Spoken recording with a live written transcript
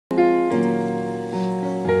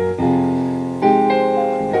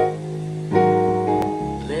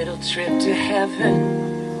trip to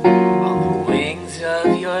heaven on the wings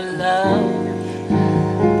of your love.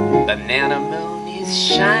 Banana moon is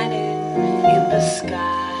shining in the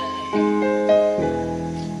sky.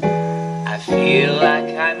 I feel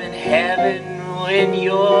like I'm in heaven when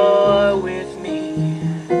you're with me.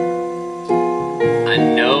 I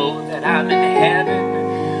know that I'm in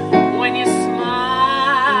heaven when you smile.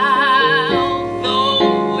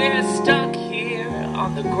 Though we're stuck here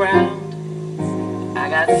on the ground, I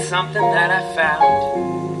got something that I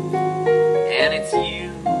found, and it's you.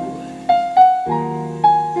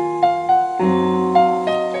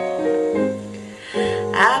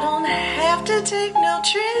 I don't have to take no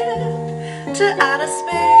trip to outer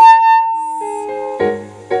space.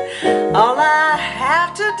 All I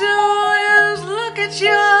have to do is look at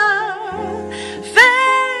your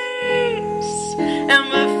face, and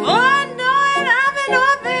before I know it, I'm in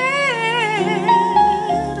orbit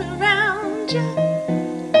around you.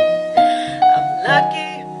 I'm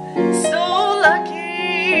lucky, so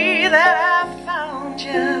lucky that I found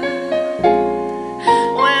you.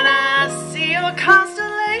 When I see your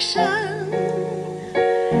constellation,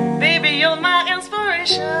 baby, you're my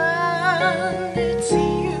inspiration. It's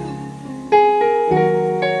you.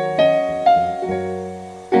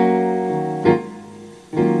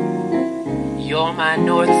 You're my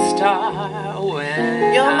North Star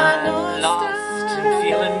when I'm lost and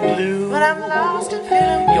feeling blue. When I'm lost and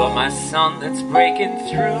feeling blue. You're my sun that's breaking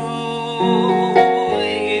through.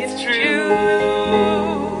 It's true.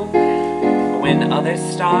 When other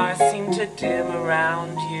stars seem to dim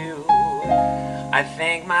around you, I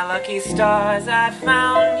thank my lucky stars I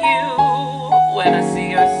found you. When I see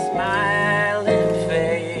your smiling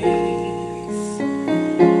face,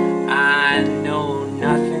 I know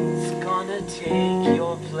nothing's gonna take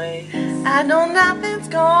your place. I know nothing's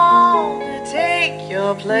gonna take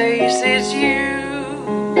your place. It's you.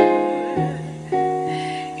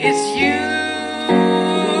 It's you.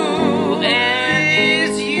 And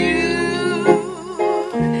it's you.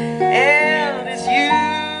 And it's you.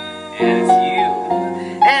 And it's you.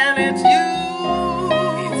 And it's you.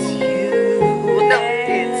 It's you. No,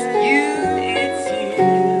 it's you. It's you.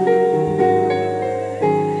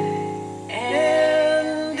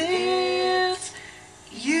 And it's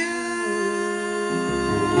you.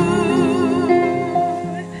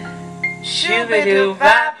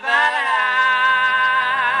 Shoo-ba-doo-bop.